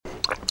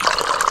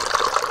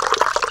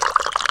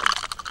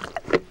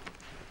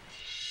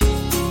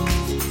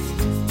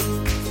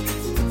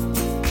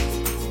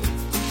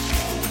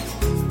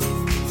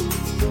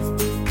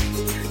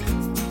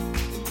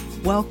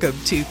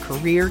welcome to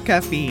Career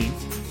Caffeine,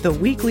 the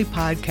weekly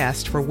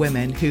podcast for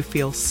women who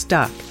feel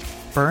stuck,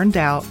 burned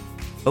out,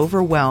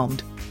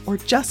 overwhelmed, or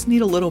just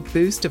need a little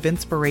boost of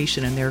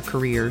inspiration in their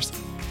careers.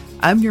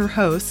 I'm your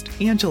host,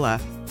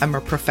 Angela. I'm a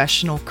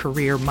professional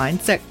career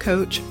mindset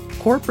coach,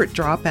 corporate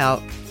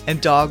dropout, and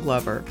dog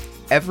lover.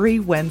 Every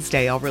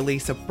Wednesday, I'll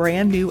release a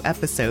brand new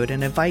episode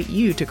and invite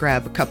you to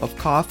grab a cup of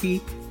coffee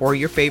or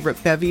your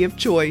favorite bevy of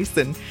choice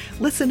and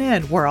listen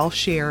in, where I'll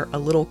share a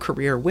little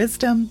career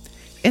wisdom,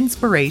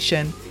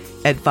 inspiration,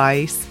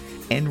 advice,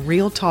 and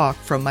real talk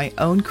from my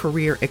own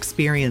career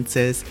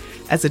experiences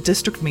as a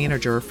district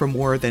manager for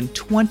more than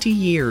 20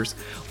 years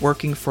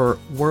working for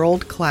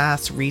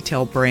world-class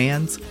retail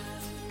brands,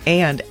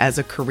 and as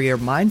a career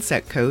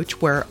mindset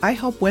coach where I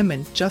help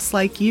women just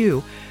like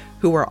you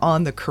who are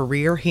on the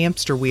career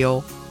hamster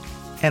wheel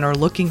and are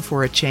looking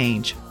for a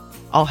change.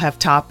 I'll have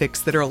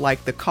topics that are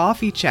like the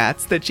coffee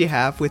chats that you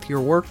have with your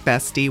work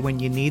bestie when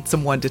you need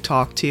someone to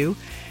talk to,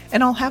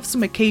 and I'll have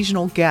some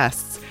occasional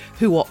guests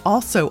who will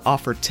also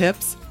offer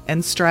tips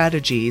and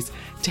strategies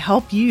to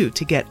help you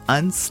to get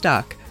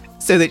unstuck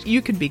so that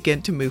you can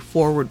begin to move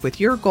forward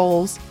with your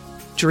goals,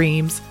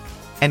 dreams,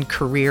 and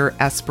career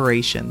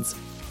aspirations.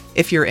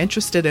 If you're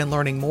interested in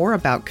learning more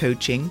about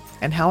coaching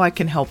and how I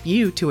can help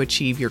you to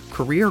achieve your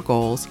career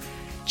goals,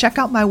 check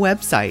out my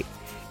website,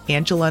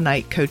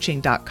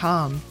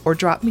 angelanightcoaching.com, or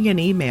drop me an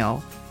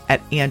email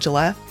at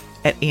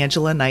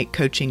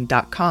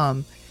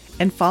angela@angelanightcoaching.com,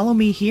 and follow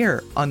me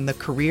here on the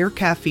Career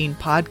Caffeine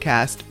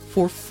podcast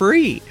for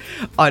free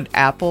on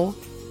Apple,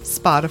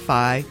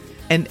 Spotify,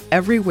 and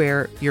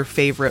everywhere your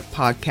favorite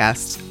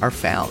podcasts are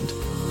found.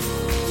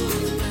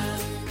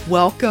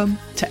 Welcome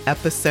to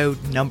episode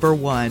number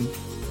 1.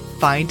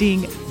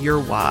 Finding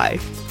your why.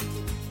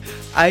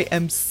 I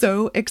am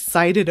so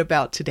excited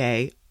about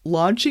today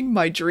launching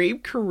my dream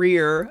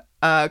career,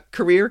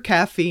 Career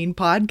Caffeine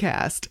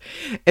podcast.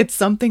 It's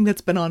something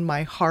that's been on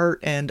my heart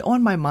and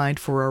on my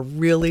mind for a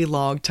really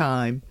long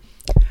time.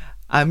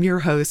 I'm your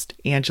host,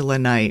 Angela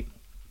Knight.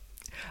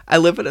 I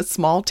live in a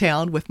small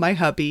town with my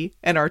hubby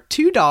and our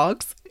 2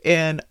 dogs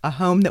in a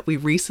home that we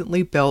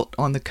recently built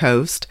on the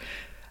coast.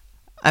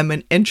 I'm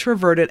an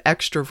introverted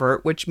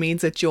extrovert, which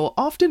means that you'll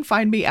often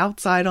find me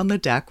outside on the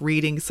deck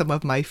reading some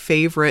of my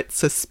favorite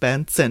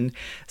suspense and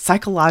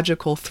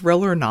psychological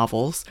thriller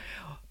novels,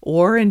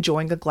 or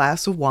enjoying a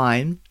glass of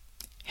wine,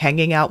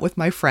 hanging out with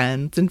my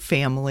friends and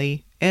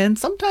family, and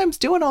sometimes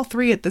doing all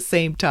 3 at the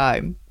same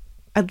time.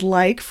 I'd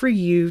like for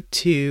you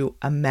to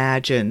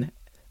imagine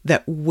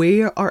that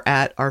we are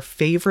at our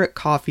favorite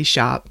coffee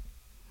shop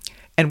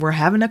and we're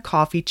having a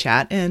coffee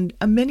chat and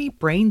a mini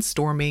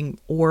brainstorming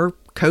or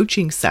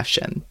coaching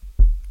session.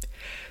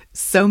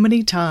 So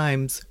many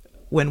times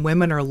when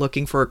women are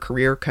looking for a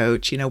career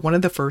coach, one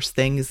of the first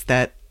things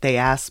that they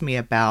ask me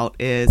about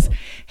is,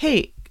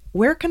 hey,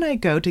 where can I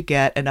go to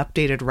get an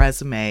updated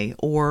resume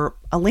or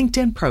a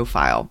LinkedIn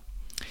profile?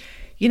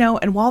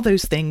 And while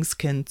those things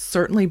can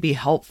certainly be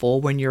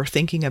helpful when you're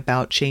thinking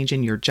about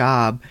changing your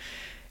job,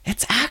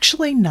 it's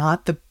actually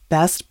not the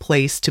best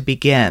place to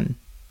begin.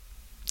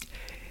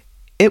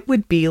 It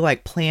would be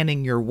like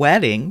planning your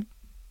wedding,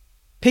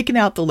 picking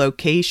out the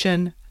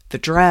location, the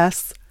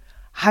dress,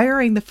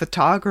 hiring the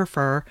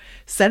photographer,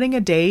 setting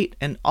a date,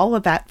 and all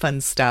of that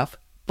fun stuff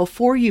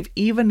before you've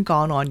even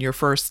gone on your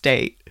first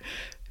date.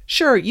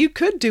 Sure, you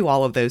could do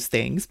all of those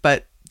things,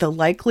 but the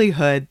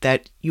likelihood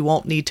that you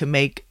won't need to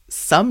make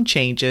some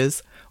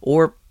changes,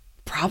 or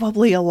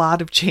probably a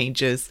lot of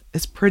changes,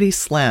 is pretty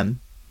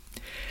slim.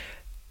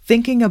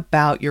 Thinking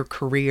about your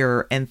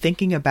career and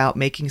thinking about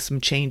making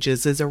some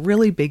changes is a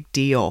really big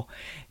deal,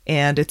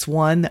 and it's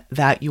one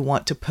that you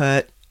want to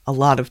put a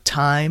lot of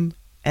time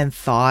and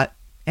thought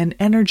and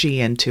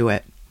energy into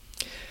it.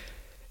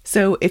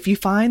 So if you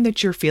find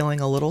that you're feeling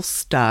a little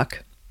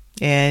stuck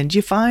and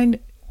you find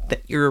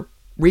that you're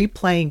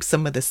replaying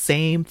some of the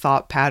same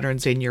thought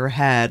patterns in your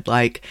head,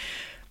 like,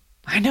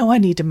 I know I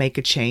need to make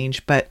a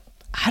change, but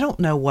I don't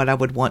know what I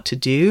would want to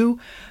do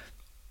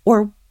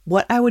or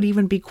what I would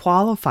even be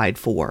qualified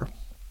for.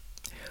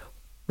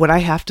 Would I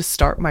have to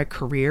start my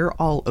career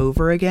all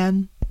over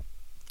again?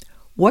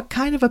 What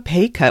kind of a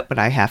pay cut would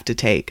I have to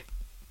take?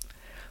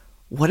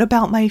 What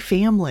about my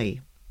family?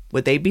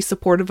 Would they be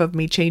supportive of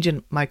me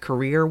changing my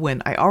career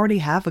when I already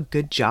have a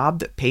good job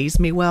that pays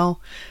me well?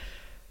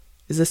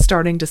 Is this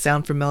starting to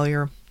sound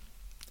familiar?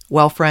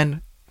 Well, friend,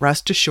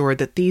 rest assured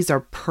that these are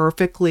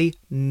perfectly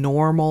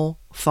normal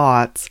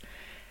thoughts,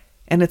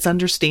 and it's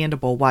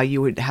understandable why you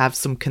would have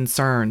some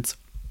concerns.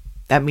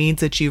 That means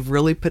that you've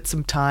really put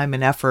some time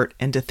and effort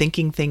into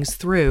thinking things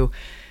through,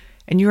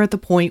 and you're at the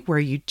point where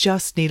you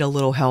just need a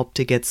little help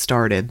to get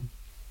started.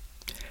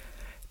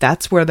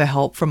 That's where the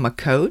help from a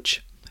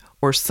coach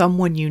or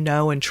someone you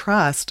know and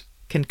trust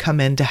can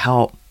come in to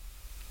help.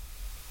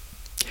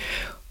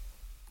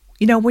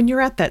 When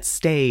you're at that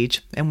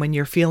stage and when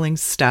you're feeling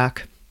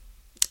stuck,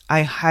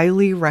 I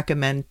highly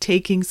recommend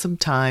taking some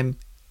time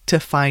to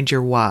find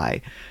your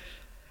why.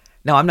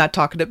 Now, I'm not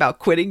talking about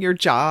quitting your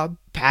job,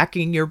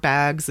 packing your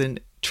bags,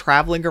 and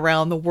traveling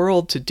around the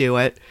world to do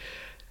it.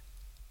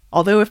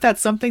 Although if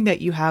that's something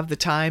that you have the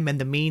time and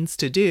the means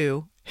to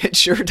do, it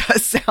sure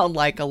does sound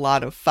like a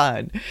lot of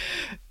fun.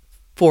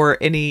 For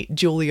any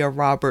Julia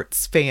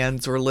Roberts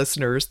fans or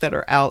listeners that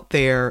are out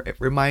there, it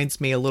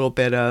reminds me a little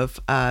bit of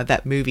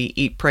that movie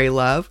Eat, Pray,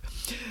 Love.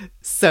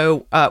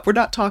 So we're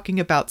not talking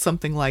about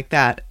something like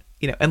that,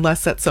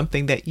 unless that's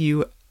something that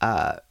you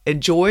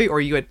enjoy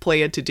or you had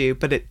planned to do,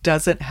 but it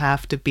doesn't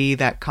have to be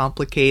that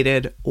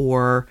complicated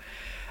or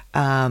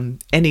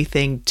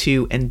anything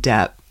too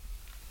in-depth.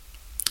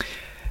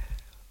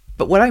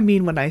 But what I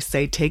mean when I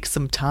say take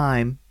some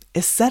time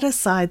is set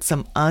aside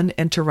some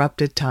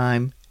uninterrupted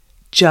time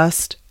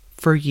just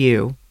for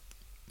you.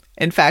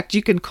 In fact,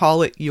 you can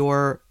call it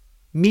your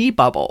me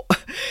bubble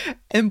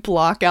and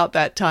block out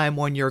that time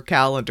on your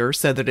calendar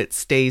so that it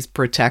stays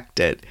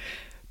protected.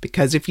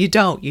 Because if you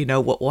don't, you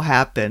know what will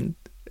happen.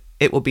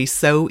 It will be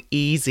so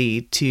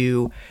easy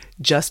to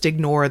just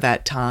ignore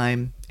that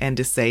time and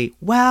to say,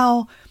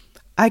 well,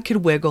 I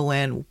could wiggle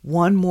in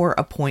one more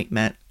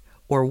appointment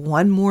or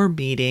one more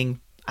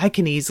meeting. I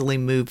can easily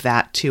move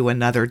that to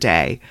another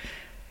day.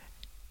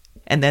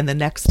 And then the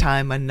next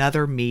time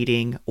another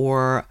meeting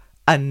or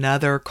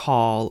another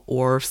call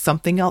or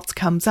something else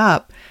comes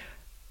up,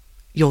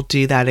 you'll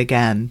do that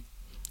again.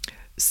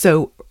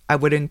 So I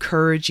would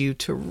encourage you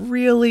to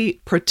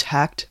really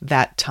protect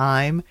that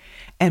time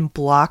and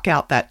block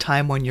out that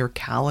time on your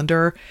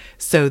calendar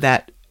so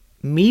that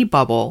me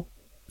bubble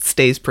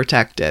stays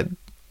protected.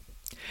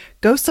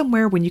 Go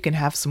somewhere when you can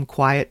have some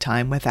quiet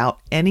time without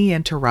any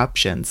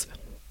interruptions.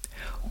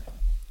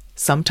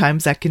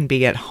 Sometimes that can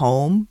be at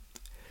home.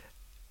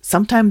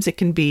 Sometimes it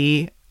can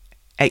be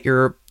at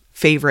your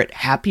favorite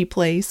happy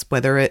place,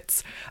 whether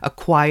it's a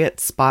quiet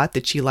spot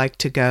that you like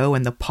to go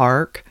in the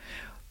park,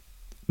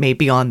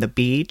 maybe on the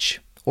beach,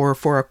 or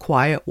for a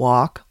quiet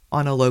walk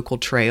on a local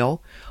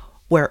trail.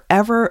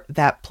 Wherever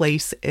that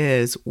place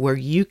is where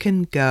you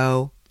can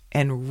go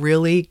and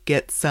really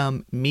get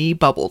some me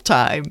bubble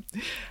time,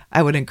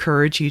 I would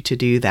encourage you to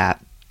do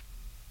that.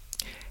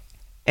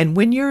 And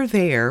when you're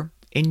there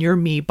in your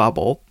me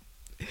bubble,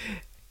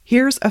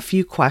 here's a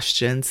few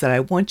questions that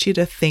I want you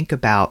to think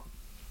about.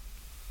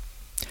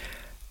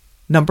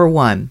 Number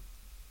 1,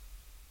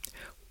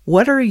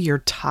 what are your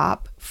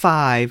top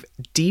 5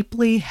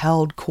 deeply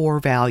held core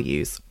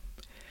values?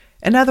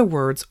 In other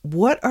words,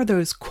 what are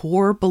those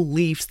core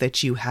beliefs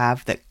that you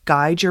have that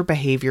guide your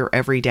behavior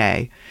every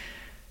day?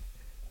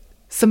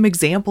 Some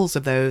examples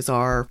of those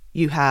are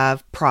you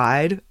have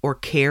pride or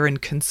care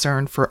and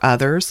concern for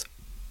others,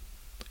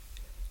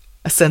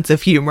 a sense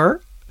of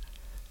humor,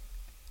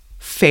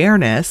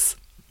 fairness,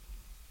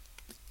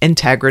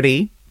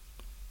 integrity,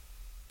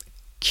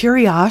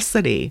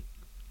 curiosity,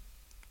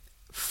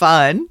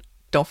 fun,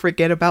 don't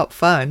forget about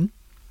fun,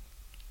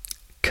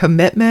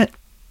 commitment,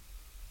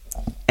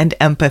 and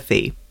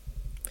empathy.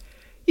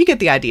 You get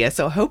the idea.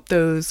 So I hope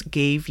those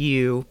gave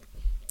you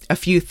a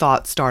few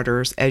thought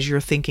starters as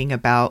you're thinking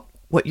about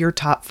what your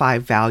top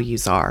 5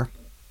 values are.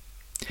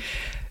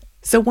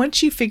 So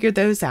once you figure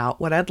those out,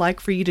 what I'd like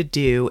for you to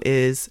do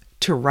is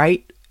to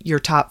write your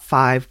top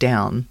 5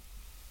 down.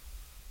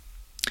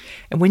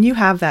 And when you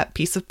have that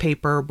piece of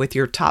paper with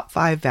your top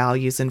 5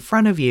 values in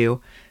front of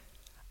you,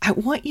 I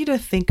want you to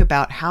think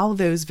about how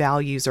those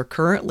values are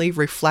currently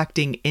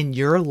reflecting in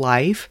your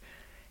life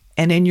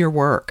and in your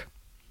work.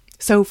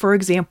 So for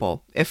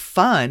example, if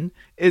fun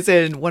is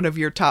in one of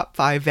your top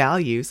 5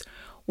 values,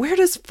 where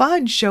does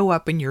fun show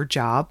up in your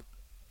job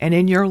and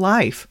in your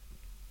life?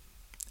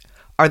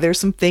 Are there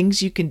some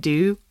things you can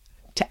do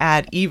to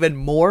add even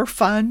more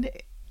fun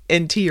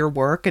into your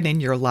work and in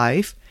your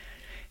life?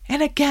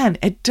 And again,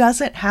 it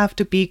doesn't have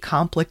to be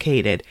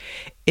complicated.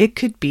 It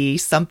could be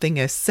something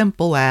as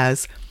simple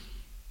as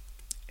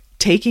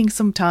taking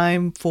some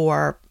time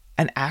for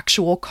an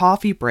actual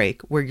coffee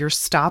break where you're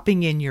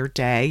stopping in your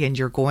day and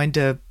you're going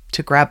to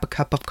grab a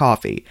cup of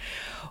coffee.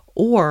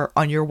 Or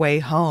on your way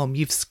home,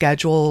 you've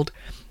scheduled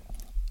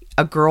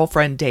a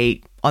girlfriend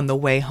date on the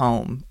way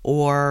home.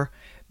 Or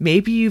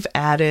maybe you've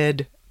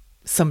added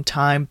some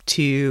time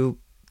to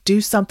do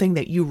something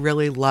that you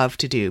really love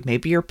to do.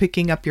 Maybe you're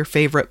picking up your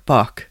favorite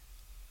book.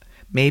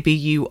 Maybe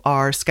you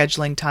are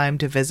scheduling time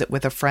to visit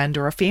with a friend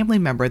or a family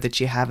member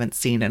that you haven't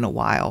seen in a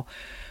while.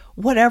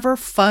 Whatever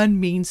fun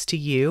means to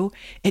you,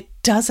 it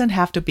doesn't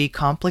have to be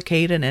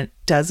complicated, and it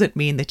doesn't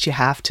mean that you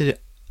have to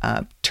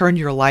turn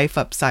your life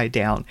upside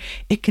down.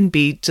 It can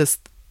be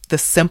just the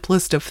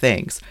simplest of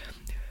things.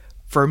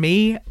 For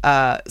me,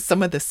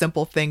 some of the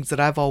simple things that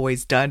I've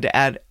always done to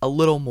add a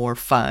little more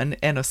fun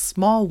in a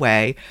small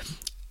way,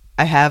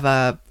 I have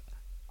a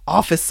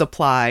office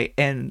supply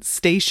and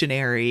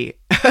stationery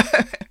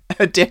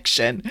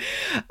addiction.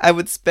 I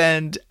would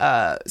spend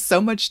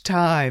so much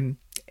time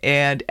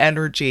and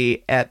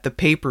energy at the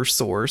Paper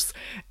Source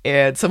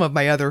and some of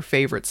my other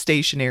favorite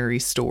stationery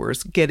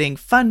stores getting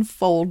fun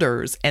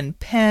folders and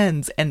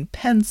pens and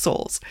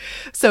pencils.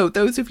 So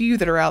those of you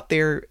that are out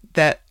there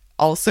that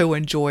also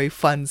enjoy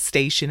fun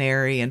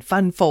stationery and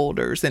fun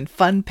folders and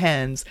fun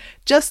pens,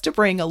 just to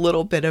bring a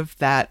little bit of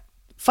that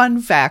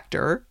fun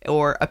factor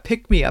or a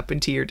pick-me-up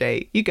into your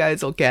day. You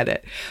guys will get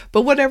it.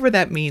 But whatever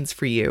that means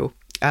for you,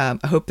 I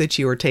hope that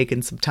you are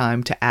taking some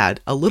time to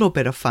add a little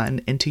bit of fun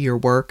into your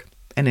work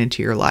and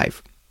into your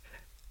life.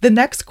 The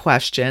next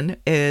question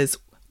is,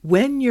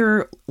 when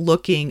you're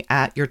looking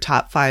at your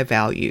top 5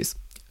 values,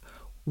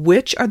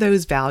 which are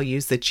those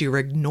values that you're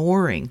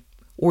ignoring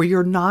or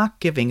you're not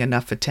giving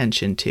enough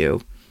attention to?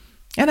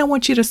 And I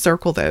want you to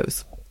circle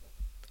those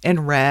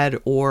in red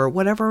or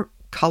whatever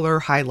color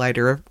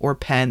highlighter or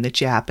pen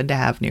that you happen to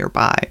have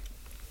nearby.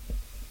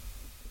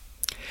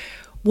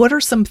 What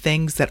are some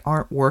things that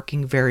aren't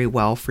working very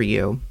well for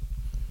you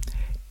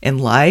in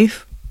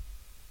life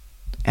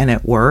and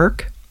at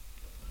work?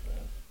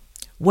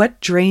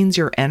 What drains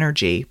your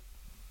energy?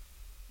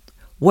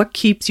 What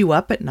keeps you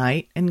up at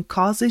night and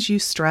causes you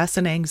stress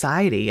and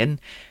anxiety? And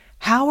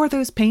how are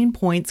those pain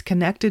points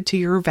connected to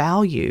your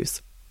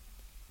values?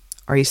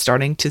 Are you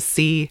starting to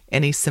see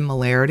any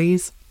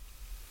similarities?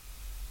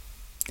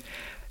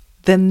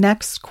 The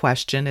next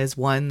question is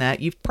one that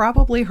you've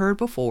probably heard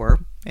before,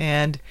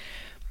 and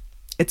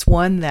it's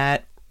one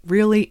that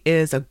really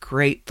is a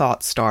great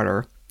thought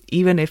starter,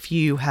 even if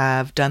you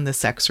have done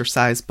this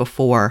exercise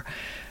before.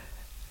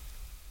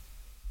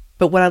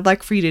 But what I'd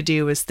like for you to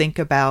do is think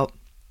about,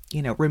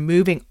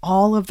 removing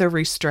all of the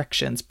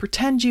restrictions.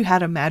 Pretend you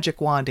had a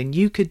magic wand and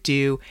you could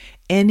do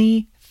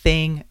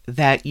anything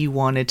that you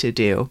wanted to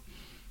do.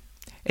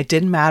 It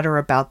didn't matter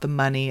about the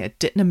money. It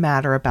didn't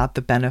matter about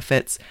the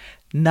benefits.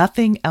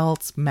 Nothing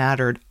else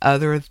mattered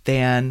other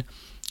than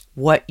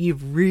what you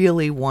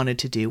really wanted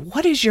to do.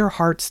 What is your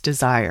heart's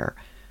desire?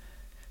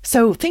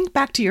 So think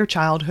back to your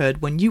childhood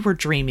when you were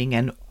dreaming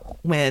and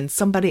when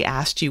somebody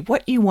asked you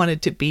what you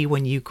wanted to be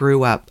when you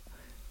grew up.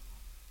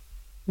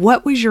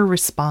 What was your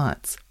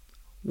response?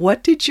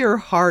 What did your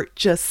heart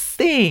just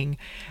sing?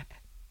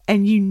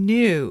 And you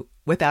knew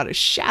without a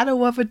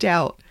shadow of a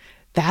doubt,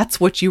 that's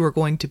what you were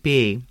going to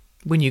be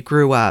when you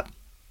grew up.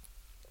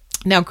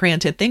 Now,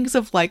 granted, things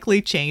have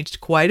likely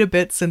changed quite a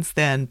bit since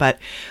then, but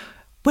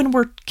when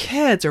we're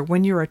kids or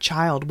when you're a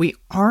child, we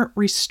aren't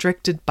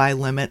restricted by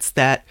limits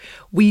that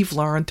we've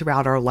learned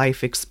throughout our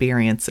life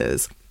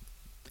experiences.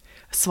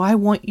 So I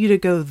want you to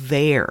go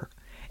there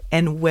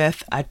and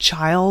with a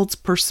child's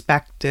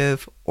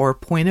perspective or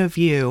point of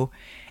view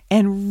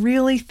and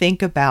really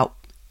think about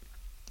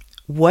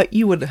what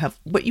you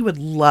would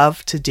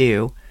love to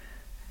do.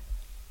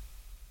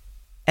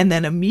 And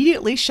then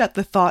immediately shut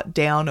the thought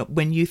down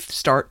when you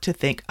start to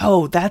think,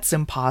 oh, that's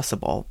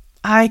impossible.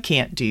 I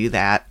can't do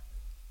that.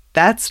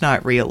 That's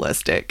not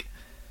realistic.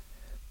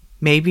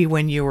 Maybe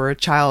when you were a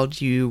child,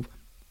 you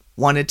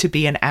wanted to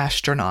be an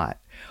astronaut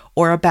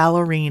or a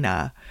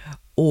ballerina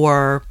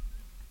or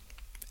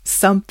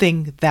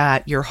something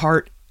that your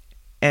heart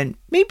and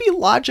maybe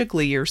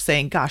logically you're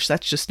saying, gosh,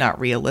 that's just not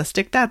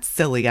realistic. That's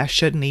silly. I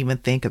shouldn't even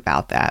think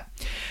about that.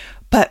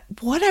 But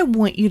what I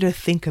want you to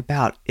think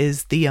about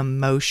is the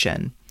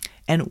emotion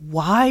and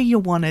why you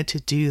wanted to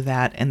do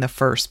that in the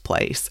first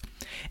place.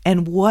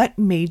 And what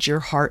made your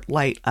heart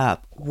light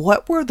up?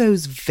 What were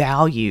those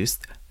values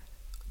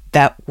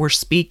that were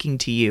speaking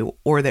to you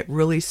or that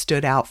really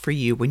stood out for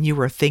you when you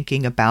were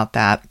thinking about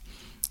that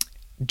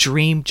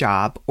dream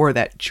job or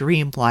that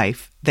dream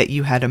life that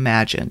you had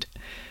imagined?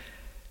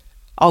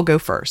 I'll go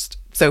first.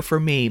 So for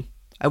me,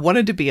 I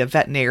wanted to be a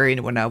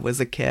veterinarian when I was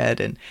a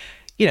kid. And,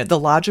 the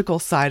logical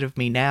side of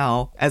me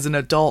now as an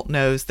adult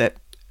knows that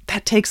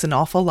that takes an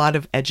awful lot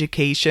of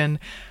education,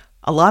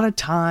 a lot of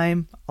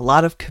time, a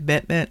lot of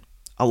commitment,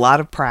 a lot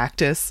of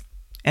practice.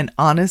 And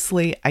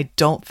honestly, I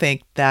don't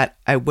think that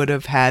I would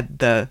have had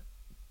the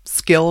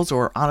skills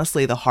or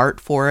honestly the heart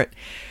for it,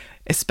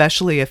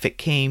 especially if it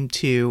came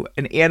to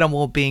an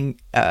animal being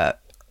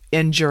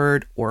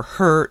injured or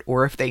hurt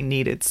or if they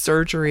needed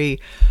surgery.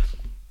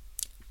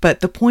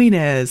 But the point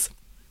is,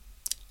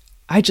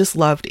 I just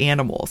loved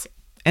animals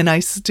and I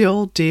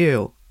still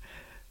do.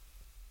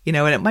 And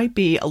it might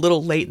be a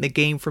little late in the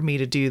game for me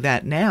to do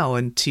that now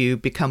and to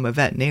become a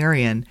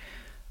veterinarian,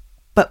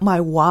 but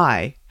my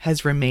why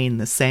has remained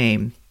the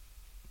same.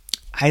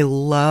 I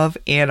love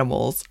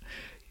animals,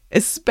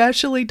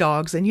 especially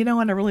dogs, and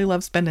and I really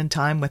love spending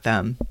time with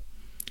them.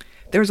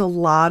 There's a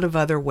lot of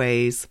other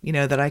ways,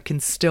 that I can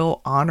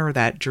still honor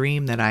that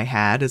dream that I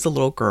had as a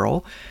little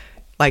girl,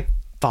 like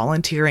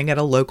volunteering at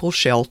a local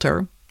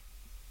shelter.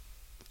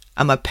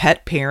 I'm a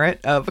pet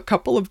parent of a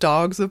couple of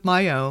dogs of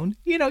my own.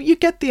 You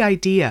get the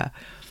idea.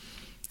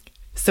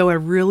 So I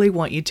really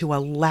want you to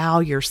allow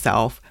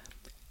yourself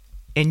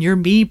in your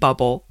me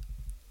bubble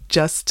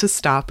just to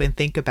stop and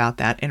think about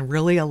that and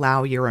really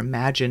allow your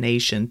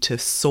imagination to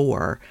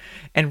soar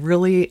and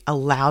really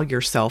allow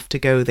yourself to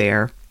go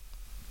there.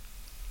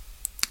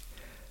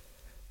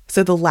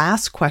 So the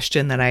last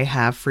question that I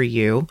have for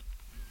you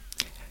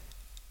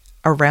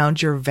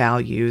around your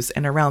values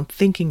and around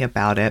thinking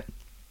about it,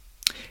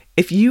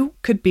 if you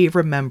could be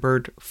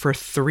remembered for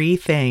 3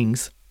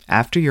 things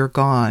after you're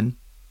gone,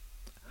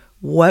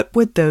 what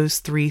would those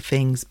 3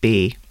 things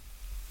be?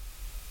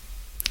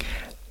 I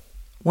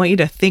want you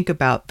to think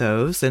about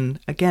those and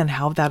again,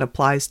 how that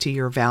applies to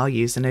your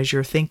values. And as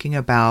you're thinking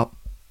about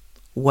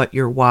what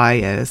your why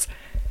is.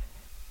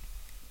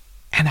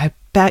 And I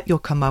bet you'll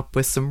come up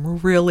with some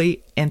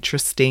really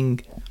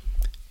interesting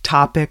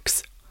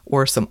topics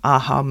or some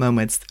aha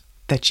moments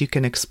that you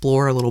can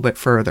explore a little bit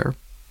further.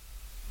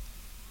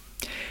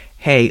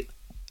 Hey,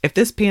 if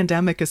this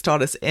pandemic has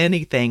taught us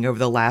anything over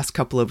the last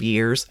couple of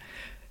years,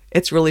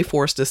 it's really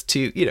forced us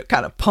to,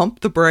 kind of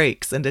pump the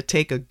brakes and to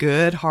take a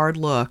good hard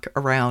look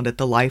around at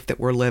the life that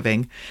we're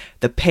living,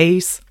 the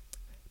pace,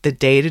 the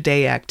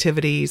day-to-day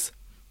activities,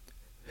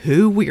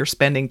 who we are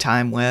spending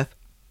time with,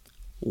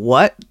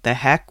 what the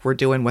heck we're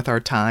doing with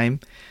our time,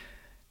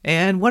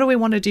 and what do we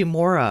want to do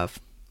more of?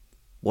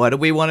 What do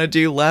we want to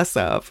do less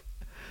of?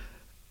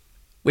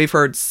 We've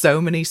heard so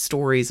many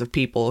stories of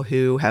people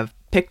who have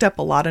picked up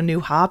a lot of new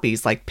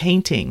hobbies like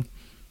painting.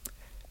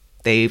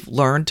 They've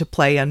learned to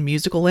play a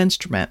musical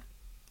instrument,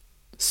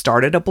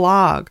 started a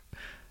blog.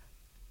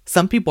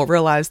 Some people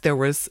realized there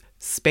was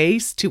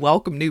space to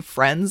welcome new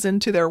friends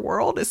into their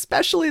world,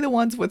 especially the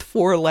ones with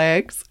 4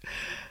 legs.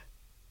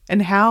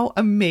 And how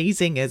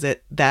amazing is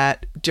it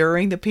that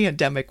during the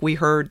pandemic, we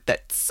heard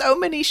that so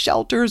many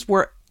shelters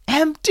were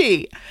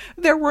empty.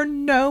 There were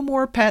no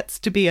more pets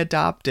to be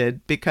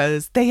adopted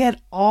because they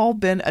had all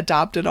been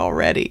adopted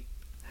already.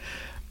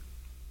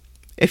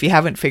 If you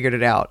haven't figured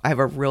it out, I have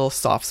a real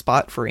soft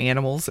spot for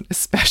animals, and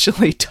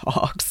especially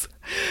dogs.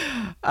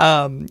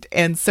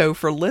 And so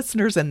for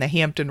listeners in the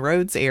Hampton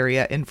Roads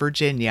area in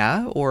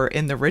Virginia or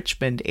in the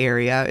Richmond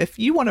area, if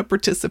you want to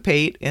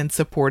participate in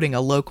supporting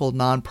a local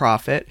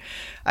nonprofit,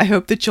 I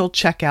hope that you'll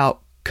check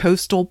out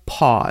Coastal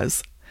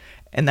Paws.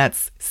 And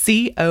that's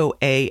COASTAL,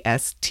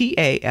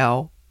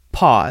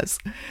 PAWS,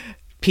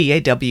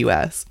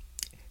 PAWS.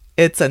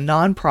 It's a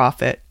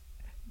nonprofit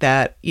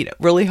that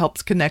really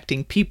helps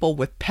connecting people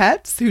with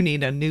pets who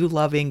need a new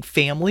loving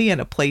family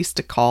and a place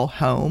to call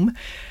home.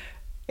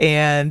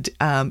 And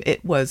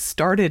it was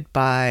started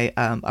by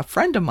a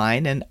friend of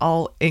mine, and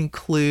I'll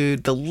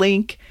include the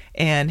link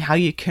and how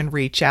you can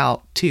reach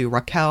out to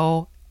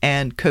Raquel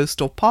and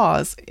Coastal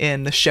Paws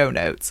in the show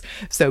notes.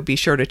 So be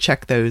sure to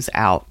check those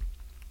out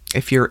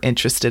if you're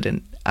interested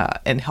in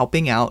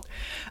helping out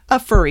a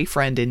furry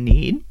friend in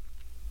need.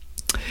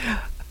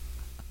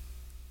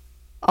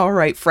 All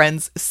right,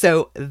 friends.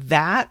 So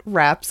that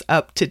wraps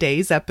up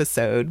today's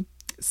episode.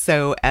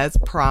 So as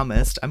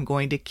promised, I'm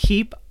going to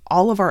keep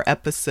all of our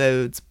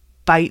episodes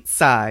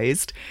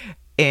bite-sized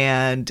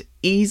and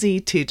easy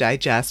to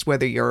digest,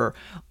 whether you're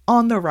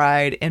on the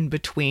ride in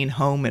between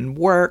home and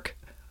work,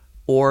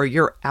 or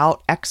you're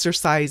out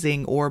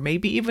exercising, or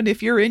maybe even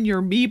if you're in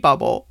your me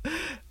bubble.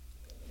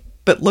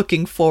 But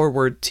looking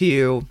forward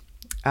to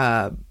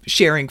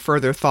sharing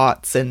further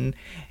thoughts and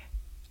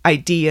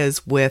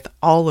ideas with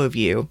all of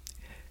you.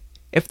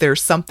 If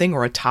there's something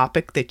or a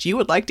topic that you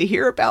would like to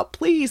hear about,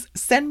 please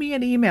send me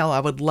an email. I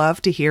would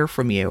love to hear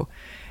from you.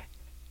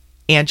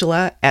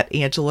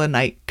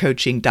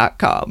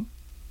 Angela@angelanightcoaching.com.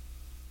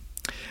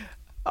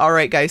 All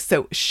right, guys.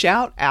 So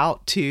shout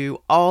out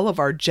to all of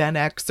our Gen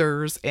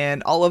Xers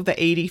and all of the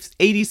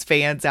 80s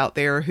fans out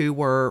there who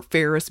were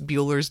Ferris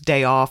Bueller's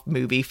Day Off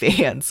movie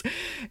fans.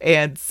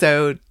 And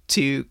so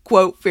to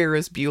quote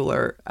Ferris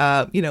Bueller,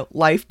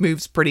 life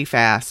moves pretty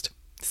fast.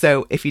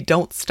 So if you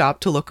don't stop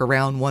to look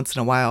around once in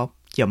a while,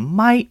 you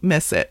might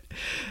miss it.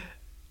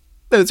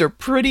 Those are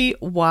pretty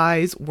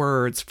wise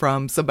words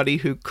from somebody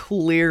who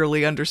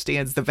clearly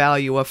understands the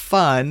value of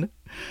fun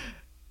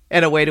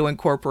and a way to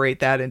incorporate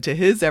that into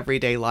his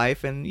everyday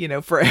life and,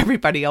 for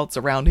everybody else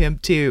around him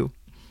too.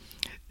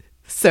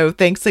 So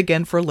thanks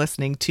again for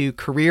listening to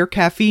Career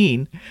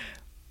Caffeine.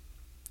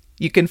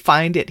 You can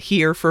find it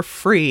here for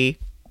free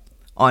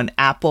on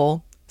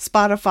Apple,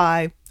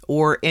 Spotify,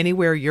 or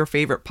anywhere your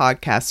favorite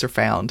podcasts are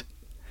found.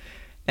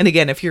 And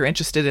again, if you're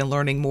interested in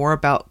learning more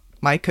about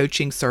my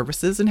coaching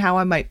services and how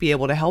I might be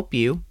able to help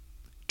you,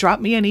 drop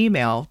me an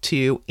email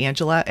to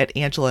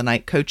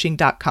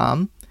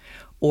angela@angelanightcoaching.com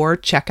or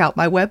check out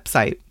my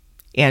website,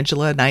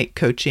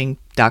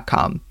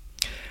 angelanightcoaching.com.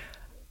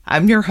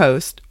 I'm your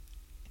host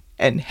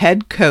and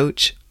head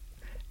coach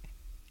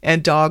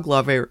and dog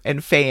lover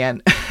and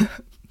fan,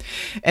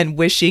 and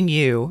wishing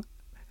you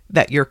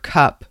that your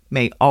cup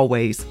may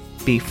always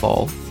be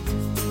full.